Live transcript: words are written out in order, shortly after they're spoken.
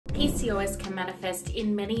PCOS can manifest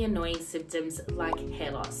in many annoying symptoms like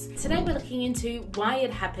hair loss. Today we're looking into why it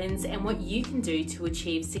happens and what you can do to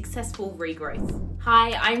achieve successful regrowth.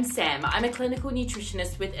 Hi, I'm Sam. I'm a clinical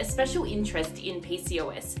nutritionist with a special interest in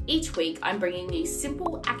PCOS. Each week I'm bringing you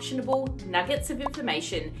simple, actionable nuggets of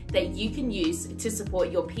information that you can use to support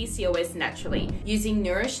your PCOS naturally using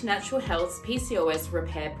Nourish Natural Health's PCOS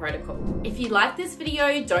repair protocol. If you like this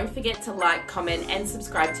video, don't forget to like, comment and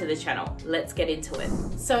subscribe to the channel. Let's get into it.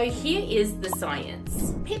 So here is the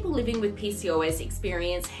science. People living with PCOS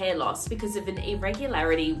experience hair loss because of an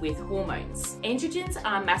irregularity with hormones. Androgens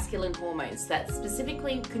are masculine hormones that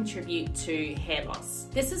specifically contribute to hair loss.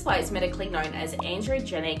 This is why it's medically known as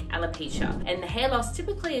androgenic alopecia, and the hair loss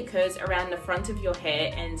typically occurs around the front of your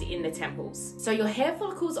hair and in the temples. So your hair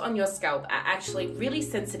follicles on your scalp are actually really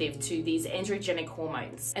sensitive to these androgenic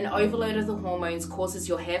hormones. An overload of the hormones causes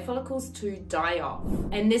your hair follicles to die off,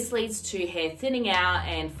 and this leads to hair thinning out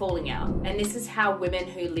and falling out. And this is how women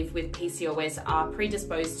who live with PCOS are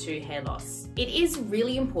predisposed to hair loss. It is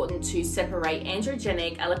really important to separate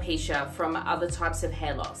androgenic alopecia from other types of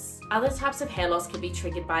hair loss. Other types of hair loss can be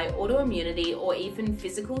triggered by autoimmunity or even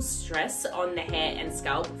physical stress on the hair and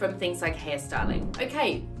scalp from things like hairstyling.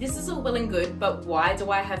 Okay, this is all well and good, but why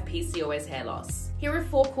do I have PCOS hair loss? Here are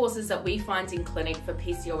 4 causes that we find in clinic for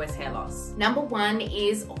PCOS hair loss. Number 1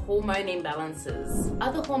 is hormone imbalances.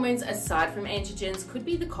 Other hormones aside from androgens could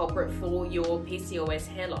be the culprit for your PCOS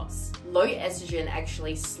hair loss. Low estrogen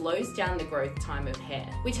actually slows down the growth time of hair,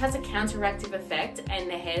 which has a counteractive effect, and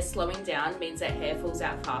the hair slowing down means that hair falls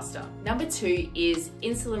out faster. Number 2 is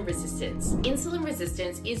insulin resistance. Insulin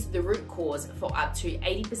resistance is the root cause for up to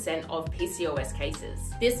 80% of PCOS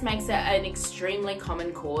cases. This makes it an extremely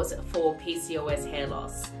common cause for PCOS hair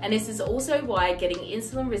loss. And this is also why getting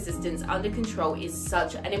insulin resistance under control is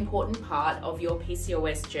such an important part of your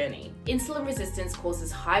PCOS journey. Insulin resistance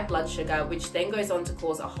causes high blood sugar, which then goes on to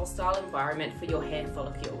cause a hostile environment for your hair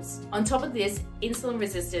follicles. On top of this, insulin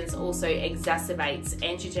resistance also exacerbates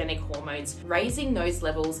androgenic hormones, raising those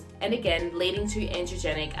levels and again leading to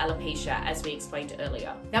androgenic alopecia, as we explained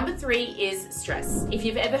earlier. Number 3 is stress. If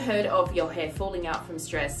you've ever heard of your hair falling out from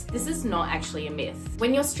stress, this is not actually a myth.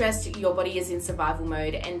 When you're stressed, your body is in survival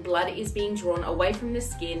mode and blood is being drawn away from the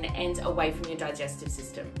skin and away from your digestive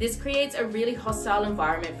system. This creates a really hostile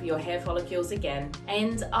environment for your hair follicles again,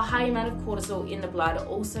 and a high amount of cortisol in the blood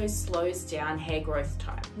also slows down hair growth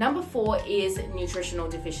time. Number 4 is nutritional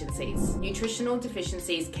deficiencies. Nutritional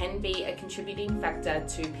deficiencies can be a contributing factor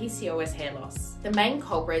to PCOS hair loss. The main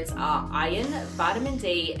culprits are iron, vitamin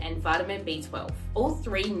D, and vitamin B12. All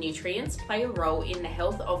 3 nutrients play a role in the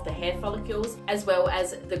health of the hair follicles as well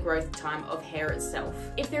as the growth time of hair itself.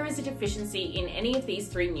 If there is a deficiency in any of these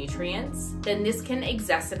 3 nutrients, then this can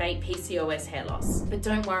exacerbate PCOS hair loss. But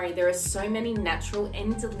don't worry, there are so many natural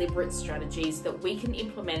and deliberate strategies that we can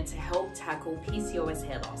implement to help tackle PCOS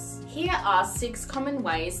hair loss. Here are 6 common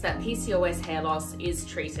ways that PCOS hair loss is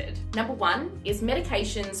treated. Number 1 is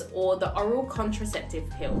medications or the oral contraceptive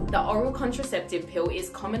pill. The oral contraceptive pill is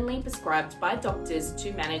commonly prescribed by doctors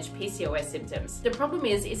to manage PCOS symptoms. The problem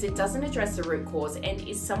is it doesn't address the root cause and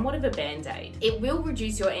is somewhat of a band-aid. It will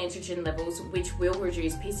reduce your androgen levels, which will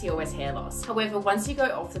reduce PCOS hair loss. However, once you go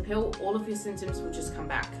off the pill, all of your symptoms will just come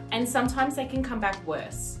back. And sometimes they can come back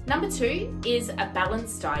worse. Number 2 is a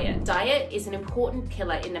balanced diet. Diet is an important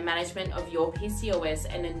pillar in the management of your PCOS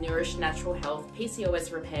and the Nourish Natural Health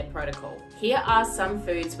PCOS repair protocol. Here are some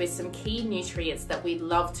foods with some key nutrients that we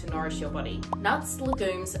love to nourish your body. Nuts,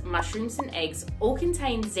 legumes, mushrooms and eggs all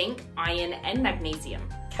contain zinc, iron and magnesium.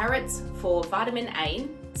 Carrots for vitamin A,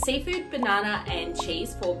 seafood, banana and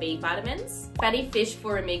cheese for B vitamins, fatty fish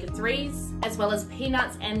for omega-3s, as well as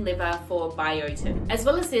peanuts and liver for biotin. As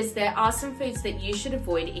well as this, there are some foods that you should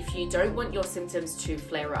avoid if you don't want your symptoms to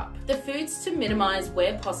flare up. The foods to minimize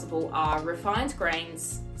where possible are refined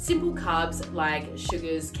grains, simple carbs like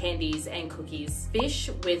sugars, candies and cookies, fish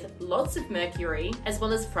with lots of mercury, as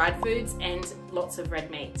well as fried foods and lots of red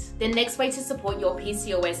meat. The next way to support your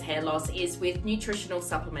PCOS hair loss is with nutritional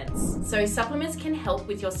supplements. So supplements can help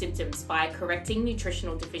with your symptoms by correcting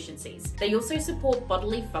nutritional deficiencies. They also support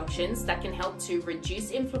bodily functions that can help to reduce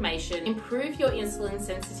inflammation, improve your insulin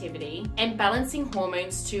sensitivity, and balancing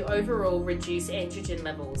hormones to overall reduce androgen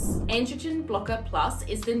levels. Androgen Blocker Plus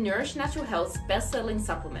is the Nourish Natural Health's best-selling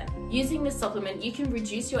supplement supplement. Using this supplement, you can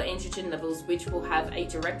reduce your androgen levels, which will have a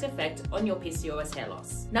direct effect on your PCOS hair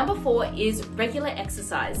loss. Number 4 is regular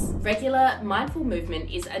exercise. Regular mindful movement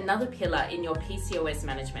is another pillar in your PCOS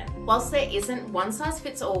management. Whilst there isn't one size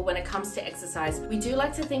fits all when it comes to exercise, we do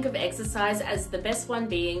like to think of exercise as the best one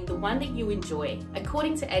being the one that you enjoy.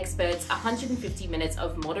 According to experts, 150 minutes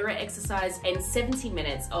of moderate exercise and 70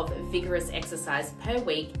 minutes of vigorous exercise per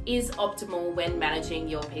week is optimal when managing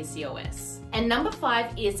your PCOS. And number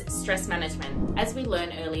 5 is stress management. As we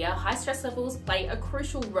learned earlier, high stress levels play a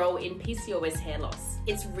crucial role in PCOS hair loss.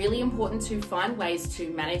 It's really important to find ways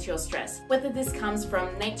to manage your stress, whether this comes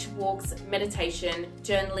from nature walks, meditation,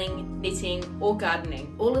 journaling, knitting, or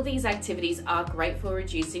gardening. All of these activities are great for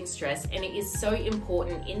reducing stress, and it is so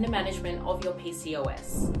important in the management of your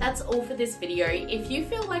PCOS. That's all for this video. If you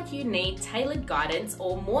feel like you need tailored guidance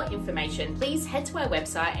or more information, please head to our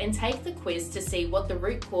website and take the quiz to see what the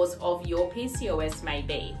root cause of your PCOS may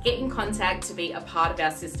be. Get in contact to be a part of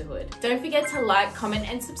our sisterhood. Don't forget to like, comment,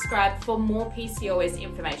 and subscribe for more PCOS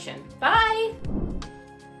information. Bye!